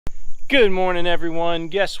Good morning, everyone.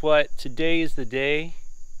 Guess what? Today is the day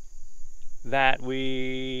that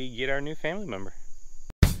we get our new family member.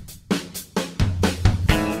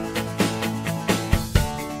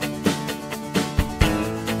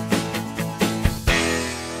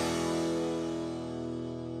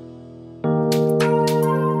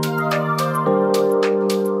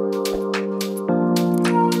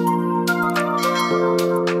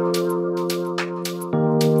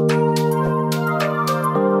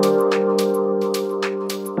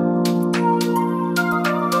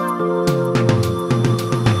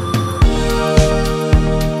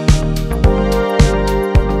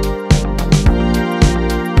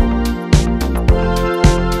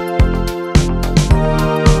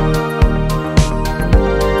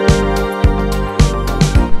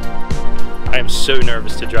 So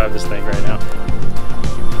nervous to drive this thing right now.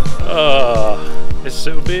 Oh, it's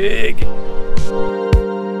so big.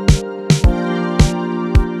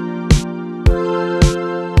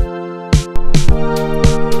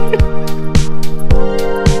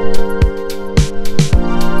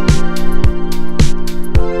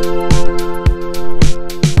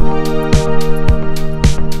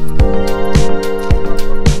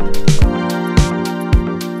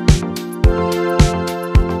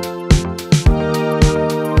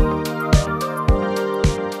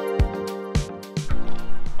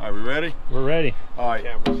 We're ready. All right,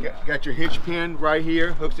 got your hitch pin right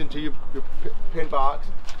here, hooks into your pin box.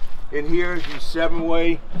 In here is your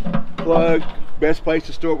 7-way plug. Best place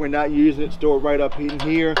to store it when not using it, store it right up in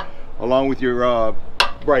here, along with your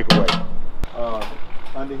breakaway.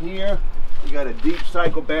 Under here, you got a deep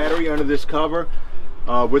cycle battery under this cover.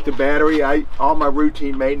 With the battery, all my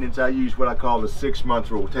routine maintenance, I use what I call the 6-month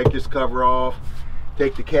rule. Take this cover off,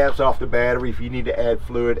 take the caps off the battery. If you need to add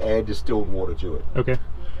fluid, add distilled water to it. Okay.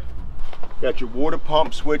 Got your water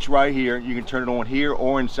pump switch right here. You can turn it on here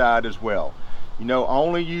or inside as well. You know,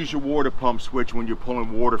 only use your water pump switch when you're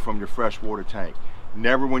pulling water from your freshwater tank.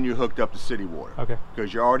 Never when you're hooked up to city water. Okay.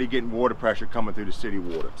 Because you're already getting water pressure coming through the city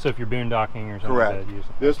water. So if you're boondocking or something. Correct. Like that, use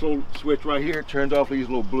it. This little switch right here turns off these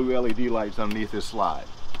little blue LED lights underneath this slide.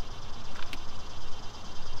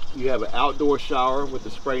 You have an outdoor shower with the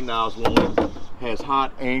spray nozzle on it. Has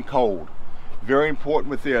hot and cold. Very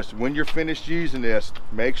important with this, when you're finished using this,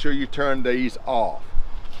 make sure you turn these off.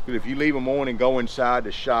 Because if you leave them on and go inside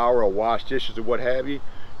to shower or wash dishes or what have you,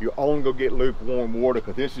 you're only going to get lukewarm water,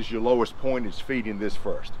 because this is your lowest point. It's feeding this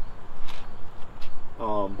first.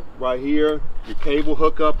 Right here, your cable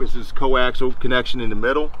hookup is this coaxial connection in the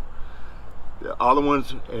middle. The other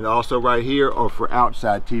ones, and also right here, are for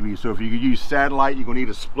outside TV. So if you use satellite, you're going to need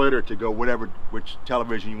a splitter to go which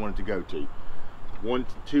television you want it to go to.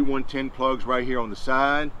 Two 110 plugs right here on the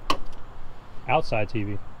side. Outside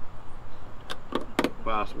TV.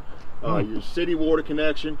 Possible. Your city water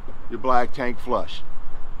connection, your black tank flush.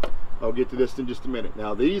 I'll get to this in just a minute.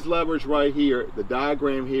 Now these levers right here, the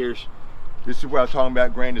diagram here, this is where I'm talking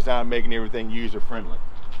about grand design, making everything user friendly.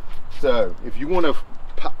 So if you want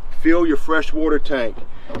to fill your freshwater tank,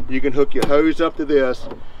 you can hook your hose up to this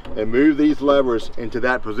and move these levers into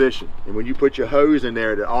that position. And when you put your hose in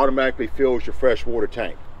there, it automatically fills your freshwater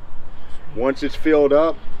tank. Once it's filled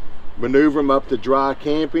up, maneuver them up to dry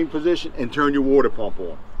camping position and turn your water pump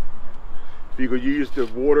on. If you could use the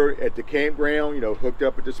water at the campground, you know, hooked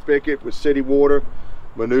up at the spigot with city water,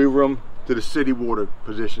 maneuver them to the city water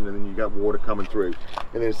position, and then you got water coming through.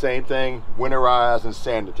 And then same thing, winterize and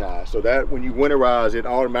sanitize. So that when you winterize, it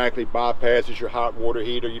automatically bypasses your hot water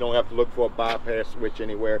heater. You don't have to look for a bypass switch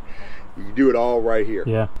anywhere. You can do it all right here.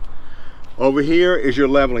 Yeah. Over here is your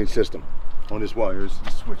leveling system on this wire. Here's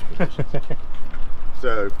the switch position.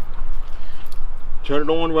 So turn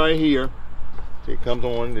it on right here. So it comes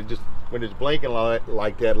on, it just, when it's blinking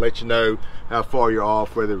like that, let you know how far you're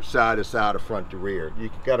off, whether side to side or front to rear. You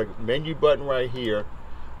got a menu button right here,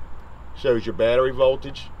 shows your battery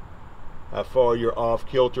voltage, how far you're off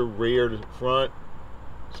kilter, rear to front,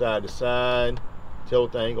 side to side,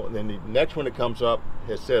 tilt angle. And then the next one that comes up,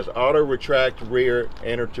 it says auto retract rear,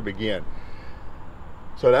 enter to begin.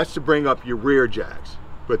 So that's to bring up your rear jacks,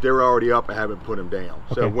 but they're already up. I haven't put them down.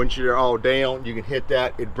 Okay. So once you're all down, you can hit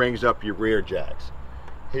that, it brings up your rear jacks.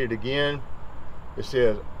 Hit it again, it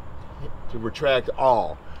says to retract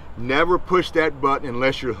all. Never push that button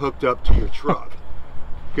unless you're hooked up to your truck.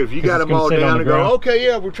 Because if you got them all down and go, okay,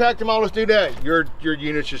 yeah, retract them all, let's do that, your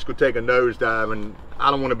unit's just going to take a nosedive, and I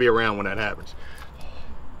don't want to be around when that happens.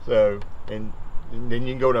 So, and then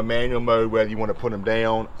you can go to manual mode, whether you want to put them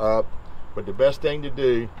down, up. But the best thing to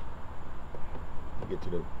do, get to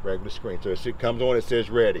the regular screen. So as it comes on, it says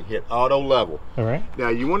ready. Hit auto level. All right. Now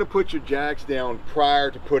you want to put your jacks down prior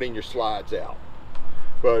to putting your slides out.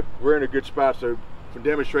 but we're in a good spot, so for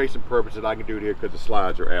demonstration purposes I can do it here because the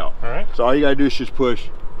slides are out. All right. So all you gotta do is just push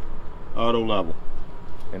auto level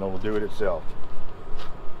and it'll do it itself.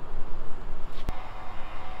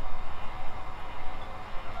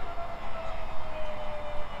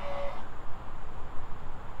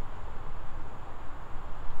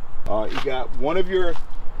 You got one of your,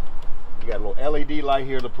 you got a little LED light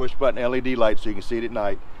here, the push button LED light so you can see it at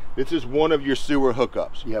night. This is one of your sewer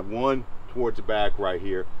hookups. You have one towards the back right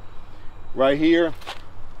here. Right here,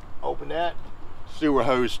 open that, sewer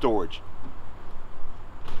hose storage.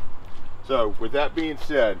 So with that being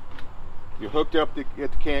said, you're hooked up at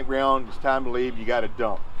the campground, it's time to leave, you got to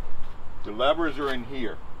dump. The levers are in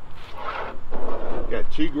here. Got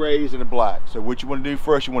two grays and a black. So what you want to do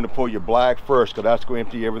first, you want to pull your black first because that's going to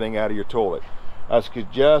empty everything out of your toilet. I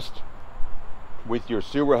suggest with your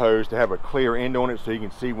sewer hose to have a clear end on it so you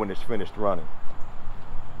can see when it's finished running.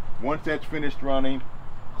 Once that's finished running,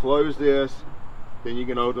 close this, then you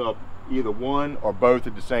can open up either one or both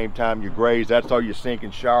at the same time. Your grays, that's all your sink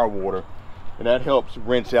and shower water, and that helps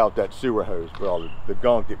rinse out that sewer hose for all the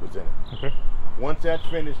gunk that was in it. Okay. Once that's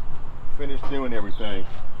finished doing everything,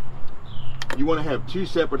 you want to have two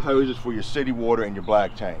separate hoses for your city water and your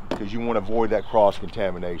black tank because you want to avoid that cross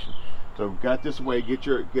contamination. So got this way, get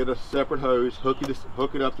a separate hose, hook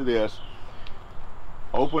it up to this,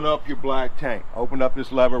 open up your black tank, open up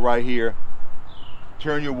this lever right here,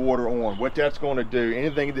 turn your water on. What that's going to do,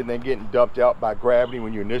 anything that they're getting dumped out by gravity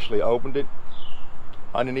when you initially opened it,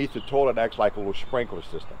 underneath the toilet acts like a little sprinkler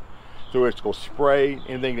system. So it's going to spray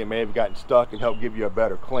anything that may have gotten stuck and help give you a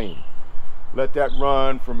better clean. Let that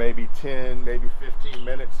run for maybe 10, maybe 15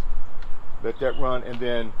 minutes. Let that run, and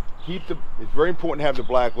then it's very important to have the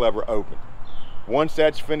black lever open. Once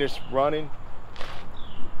that's finished running,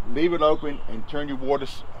 leave it open and turn your water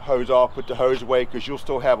hose off, put the hose away because you'll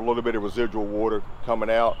still have a little bit of residual water coming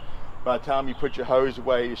out. By the time you put your hose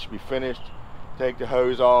away, it should be finished. Take the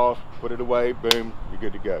hose off, put it away, boom, you're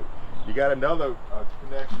good to go. You got another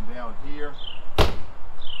connection down here.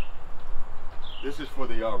 This is for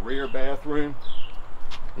the rear bathroom.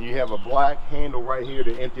 And you have a black handle right here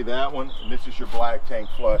to empty that one, and this is your black tank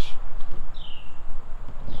flush.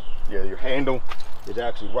 Yeah, your handle is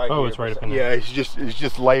actually right here. Oh, it's right up in there. Yeah, it's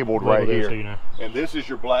just labeled right here. So you know. And this is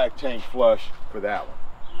your black tank flush for that one.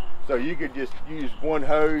 So you could just use one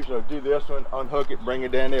hose or do this one, unhook it, bring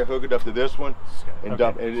it down there, hook it up to this one, and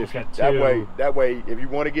dump it. So that way, if you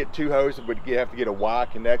want to get two hoses, but you have to get a Y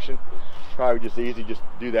connection, probably just easy, just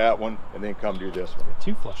do that one and then come do this one.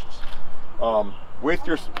 Two flushes. With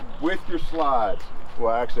your slides,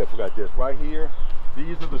 well actually I forgot this, right here,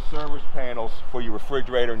 these are the service panels for your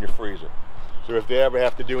refrigerator and your freezer. So if they ever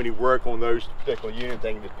have to do any work on those particular units,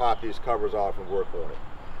 they can just pop these covers off and work on it.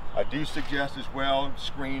 I do suggest as well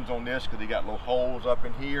screens on this because they got little holes up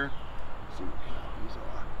in here. Let's see what kind of these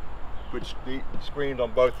are. Put screens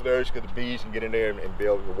on both of those because the bees can get in there and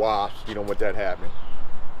build the wasps. You don't want that happening.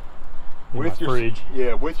 With your fridge.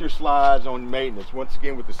 Yeah, with your slides on maintenance. Once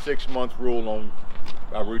again, with the 6-month rule on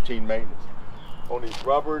routine maintenance. On these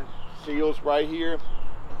rubber seals right here,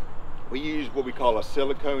 we use what we call a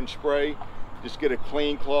silicone spray. Just get a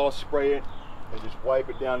clean cloth, spray it, and just wipe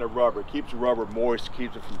it down the rubber. It keeps the rubber moist,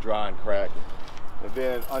 keeps it from dry and cracking. And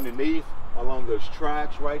then underneath, along those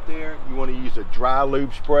tracks right there, you want to use a dry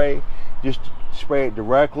lube spray. Just spray it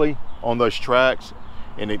directly on those tracks,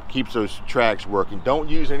 and it keeps those tracks working. Don't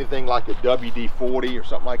use anything like a WD-40 or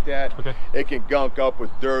something like that. Okay. It can gunk up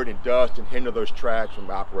with dirt and dust and hinder those tracks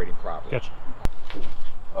from operating properly. Gotcha.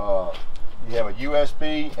 You have a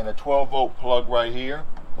USB and a 12-volt plug right here,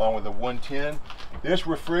 along with a 110. This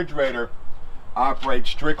refrigerator operates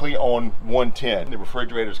strictly on 110. The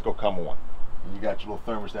refrigerator's gonna come on. And you got your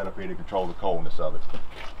little thermostat up here to control the coldness of it.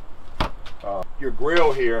 Your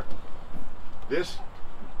grill here, this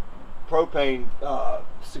propane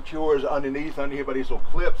secures underneath here by these little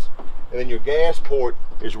clips, and then your gas port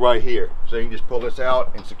is right here. So you can just pull this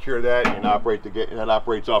out and secure that and operate that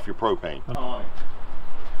operates off your propane.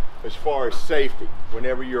 As far as safety,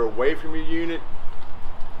 whenever you're away from your unit,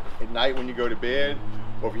 at night when you go to bed,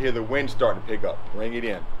 or if you hear the wind starting to pick up, ring it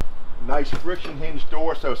in. Nice friction hinge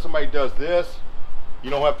door, so if somebody does this,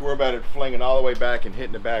 you don't have to worry about it flinging all the way back and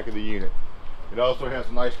hitting the back of the unit. It also has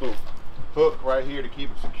a nice little hook right here to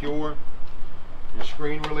keep it secure. Your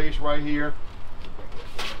screen release right here.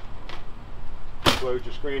 Close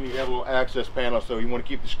your screen, you have a little access panel, so you want to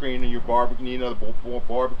keep the screen in your barbecue, you need another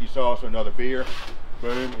barbecue sauce or another beer,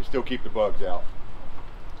 boom, and still keep the bugs out.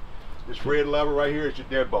 This red lever right here is your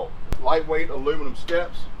deadbolt. Lightweight aluminum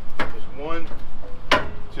steps is 1,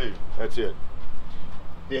 2, that's it.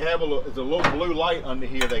 they have there's a little blue light under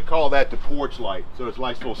here. They call that the porch light. So it's a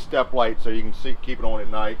nice little step light, so you can keep it on at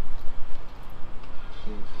night.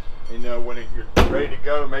 You know, when you're ready to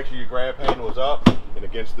go, make sure your grab handle is up and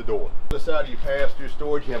against the door. On the side of your pass-through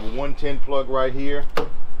storage, you have a 110 plug right here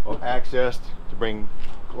of access to bring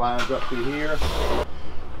lines up through here.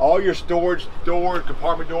 All your storage doors,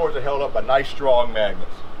 compartment doors are held up by nice strong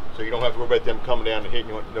magnets. So you don't have to worry about them coming down and hitting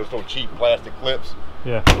you with those little cheap plastic clips.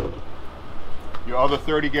 Yeah. Your other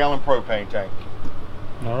 30-gallon propane tank.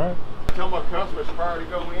 All right. I tell my customers prior to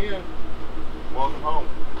going in, welcome home.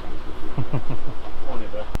 Come on in,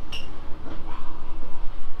 Beth.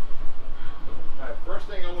 Alright, first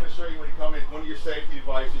thing I want to show you when you come in, one of your safety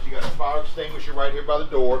devices, you got a fire extinguisher right here by the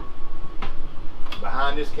door.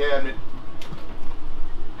 Behind this cabinet,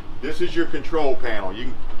 this is your control panel. You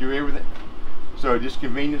can do everything. So this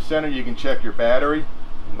convenience center, you can check your battery,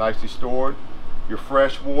 nicely stored, your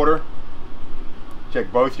fresh water,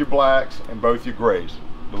 check both your blacks and both your grays,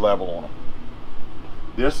 the level on them.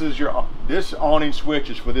 This awning switch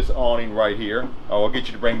is for this awning right here. I'll get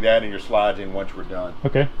you to bring that in your slides in once we're done.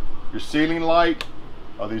 Okay. Your ceiling light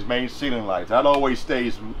are these main ceiling lights. That always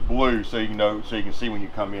stays blue so you can know, so you can see when you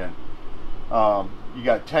come in. You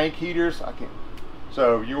got tank heaters.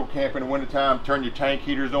 So you'll camp in the wintertime, turn your tank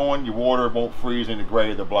heaters on, your water won't freeze in the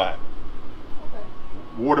gray or the black. Okay.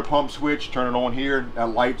 Water pump switch, turn it on here, that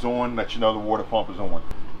light's on, let you know the water pump is on.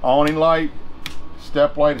 Awning light,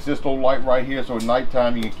 step light is this little light right here, so at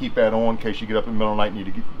nighttime you can keep that on in case you get up in the middle of the night and need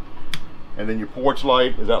to get. And then your porch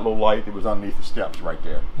light is that little light that was underneath the steps right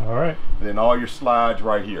there. All right. And then all your slides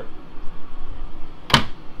right here.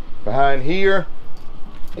 Behind here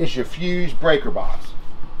is your fuse breaker box.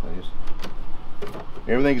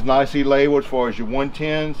 Everything's nicely labeled as far as your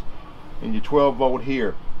 110s and your 12 volt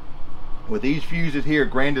here. With these fuses here,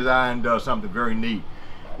 Grand Design does something very neat.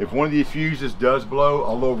 If one of these fuses does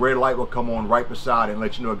blow, a little red light will come on right beside it and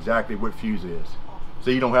let you know exactly what fuse it is. So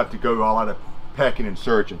you don't have to go all out of pecking and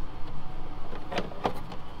searching.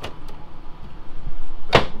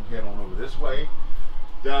 Head on over this way.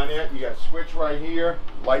 Dinette, you got a switch right here,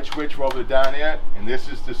 light switch for over the dinette, and this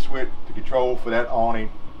is the switch to control for that awning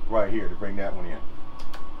right here to bring that one in.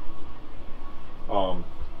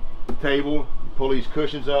 Table, you pull these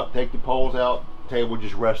cushions up, take the poles out, table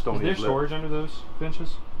just rests on these. Is there storage under those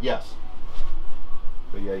benches? Yes.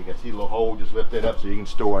 So yeah, you can see a little hole, just lift that up so you can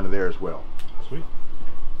store under there as well. Sweet.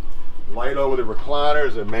 Light over the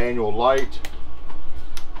recliners, a manual light.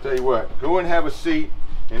 Tell you what, go and have a seat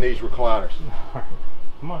in these recliners.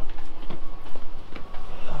 Come on.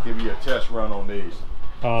 I'll give you a test run on these.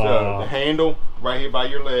 So the handle right here by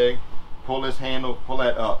your leg, pull this handle, pull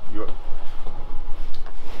that up.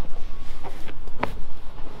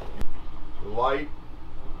 The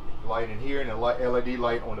light in here, and a LED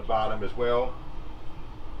light on the bottom as well.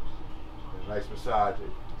 And a nice massage.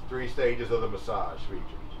 3 stages of the massage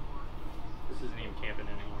feature. This isn't even camping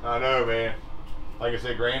anymore. I know, man. Like I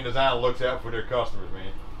said, Grand Design looks out for their customers,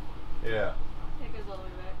 man. Yeah. It goes all the way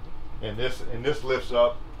back. And this lifts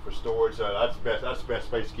up for storage. So that's the best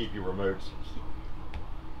space to keep your remotes.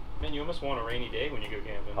 Man, you almost want a rainy day when you go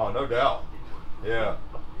camping. Oh, no doubt. Yeah.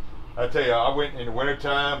 I tell you, I went in the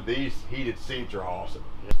wintertime, these heated seats are awesome.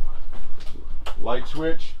 Light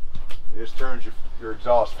switch, this turns your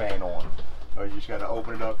exhaust fan on. So you just got to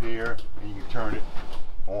open it up here and you can turn it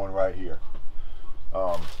on right here.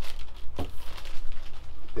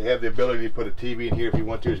 They have the ability to put a TV in here if you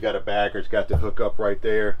want to. It's got a backer, it's got the hook up right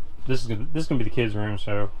there. This is gonna be the kids' room,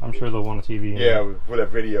 so I'm sure they'll want a TV. Yeah, for the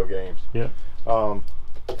video games. Yeah.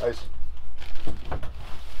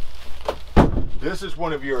 This is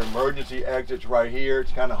one of your emergency exits right here.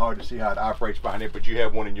 It's kind of hard to see how it operates behind it, but you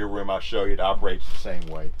have one in your room. I'll show you. It operates the same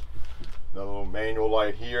way. Another little manual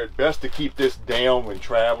light here. It's best to keep this down when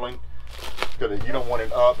traveling, because you don't want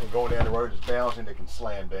it up and going down the road just bouncing. It can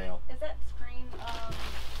slam down. Is that screen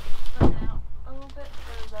broken out a little bit,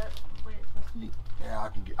 or is that the way it's supposed to be? Yeah,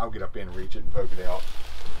 I'll get up in and reach it and poke it out.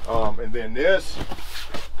 And then this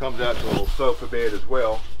comes out to a little sofa bed as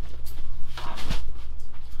well.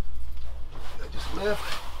 Just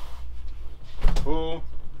lift, pull,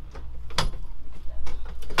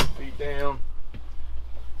 feet down,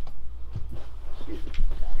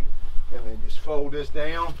 and then just fold this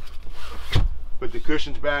down, put the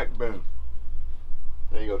cushions back, boom.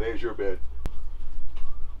 There you go, there's your bed.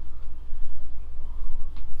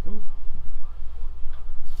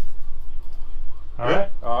 All right.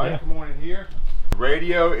 All right, yeah. Come on in here.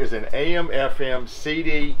 Radio is an AM, FM,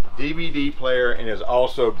 CD, DVD player, and is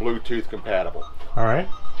also Bluetooth compatible. All right.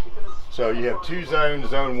 So you have 2 zones,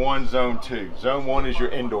 zone 1, zone 2. Zone 1 is your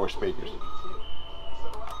indoor speakers.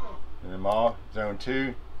 And then zone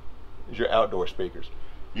 2 is your outdoor speakers.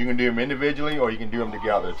 You can do them individually or you can do them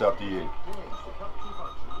together. It's up to you.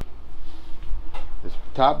 This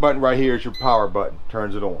top button right here is your power button.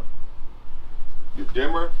 Turns it on. Your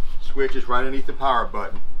dimmer switch is right underneath the power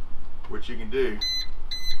button. What you can do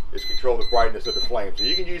is control the brightness of the flame. So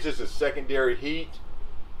you can use this as secondary heat,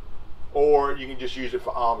 or you can just use it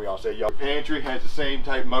for ambiance. Say your pantry has the same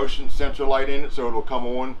type motion sensor light in it, so it'll come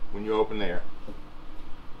on when you open there.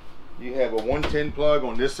 You have a 110 plug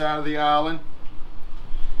on this side of the island.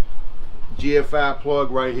 GFI plug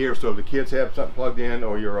right here, so if the kids have something plugged in,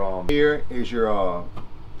 or your here is your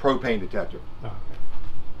propane detector. Oh, okay.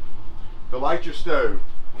 To light your stove,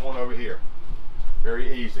 come on over here.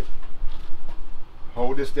 Very easy.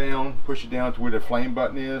 Hold this down, push it down to where the flame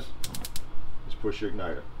button is. Just push your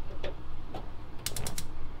igniter. There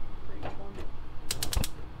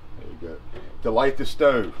you go. To light the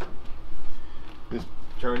stove, just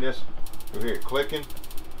turn this over here, clicking.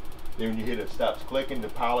 Then when you hit it stops clicking, the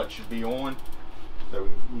pilot should be on. So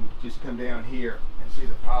you just come down here and see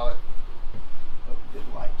the pilot. Oh, the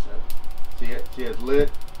lights up. See it? See it's lit?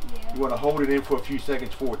 Yeah. You want to hold it in for a few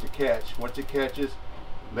seconds for it to catch. Once it catches,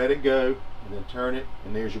 let it go, and then turn it,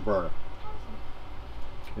 and there's your burner.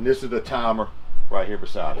 And this is the timer right here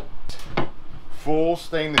beside it. Full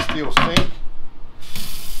stainless steel sink.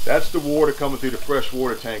 That's the water coming through the fresh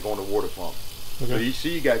water tank on the water pump. Okay. So you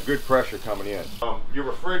see you got good pressure coming in. Your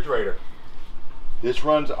refrigerator, this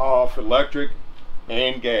runs off electric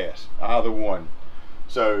and gas, either one.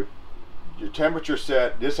 So your temperature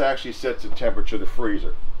set, this actually sets the temperature of the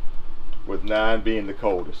freezer, with 9 being the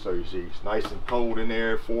coldest. So you see it's nice and cold in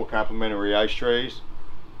there. 4 complimentary ice trays.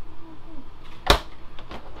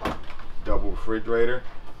 Double refrigerator.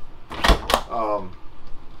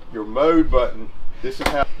 Your mode button, this is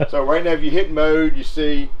how, so right now if you hit mode, you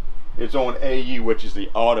see it's on AU, which is the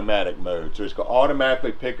automatic mode. So it's going to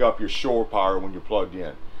automatically pick up your shore power when you're plugged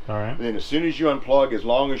in. All right. And then as soon as you unplug, as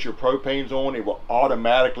long as your propane's on, it will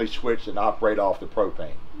automatically switch and operate off the propane.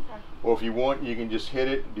 Okay. Or if you want, you can just hit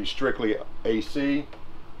it, do strictly AC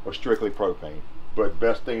or strictly propane. But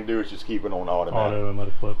best thing to do is just keep it on automatic. Auto and let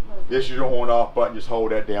it flip. This is your on-off button. Just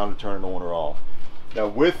hold that down to turn it on or off. Now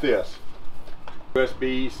with this,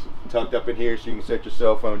 USBs tucked up in here, so you can set your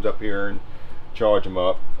cell phones up here and charge them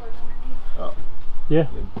up. Yeah.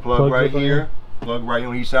 Plug right here. Plug right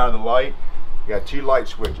on each side of the light. You got 2 light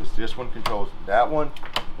switches. This one controls that one,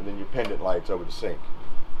 and then your pendant lights over the sink.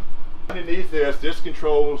 Underneath this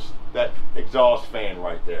controls that exhaust fan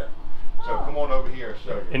right there. So come on over here and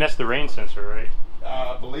show you. And that's the rain sensor, right?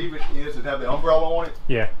 I believe it is. Does it have the umbrella on it?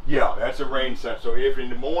 Yeah. Yeah, that's a rain sensor. So if in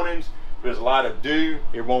the mornings there's a lot of dew,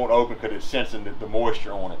 it won't open because it's sensing the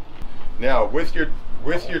moisture on it. Now with your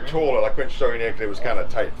toilet, I couldn't show you that because it was kind of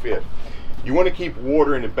tight fit. You want to keep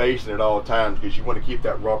water in the basin at all times because you want to keep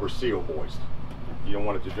that rubber seal moist. You don't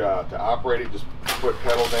want it to dry. To operate it, just put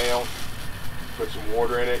pedal down, put some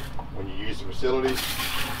water in it. When you use the facilities,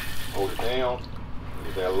 hold it down, and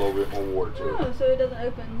just add a little bit more water to it. Oh, so it doesn't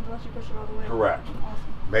open unless you push it all the way. Correct.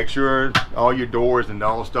 Awesome. Make sure all your doors and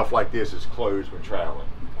all stuff like this is closed when traveling.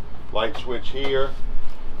 Light switch here.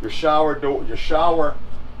 Your shower door. Your shower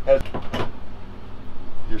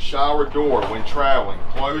door when traveling.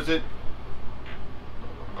 Close it.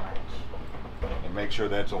 And make sure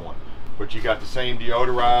that's on. But you got the same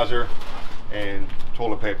deodorizer and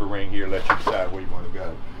toilet paper ring here, let you decide where you want to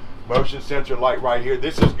go. Motion sensor light right here.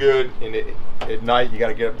 This is good, and at night you got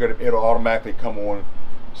to get up good. It'll automatically come on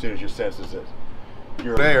as soon as your senses it.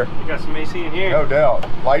 You're there. You got some AC in here. No doubt.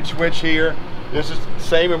 Light switch here. This is the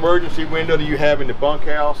same emergency window that you have in the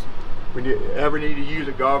bunkhouse. When you ever need to use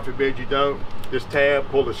it, God forbid you don't, this tab,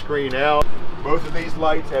 pull the screen out. Both of these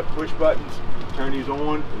lights have push buttons. Turn these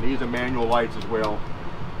on, and these are manual lights as well.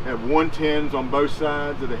 Have 110s on both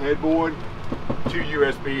sides of the headboard, 2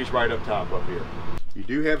 USBs right up top up here. You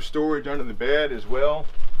do have storage under the bed as well.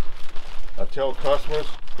 I tell customers,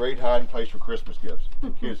 great hiding place for Christmas gifts.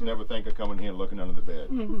 Kids never think of coming here and looking under the bed.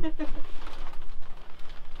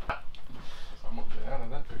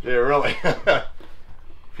 Yeah, really.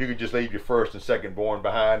 If you could just leave your first and second born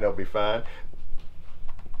behind, they'll be fine.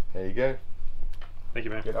 There you go. Thank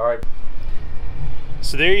you, man. All right.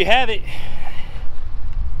 So there you have it.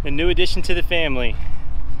 The new addition to the family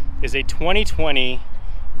is a 2020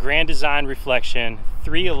 Grand Design Reflection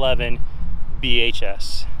 311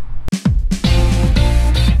 BHS.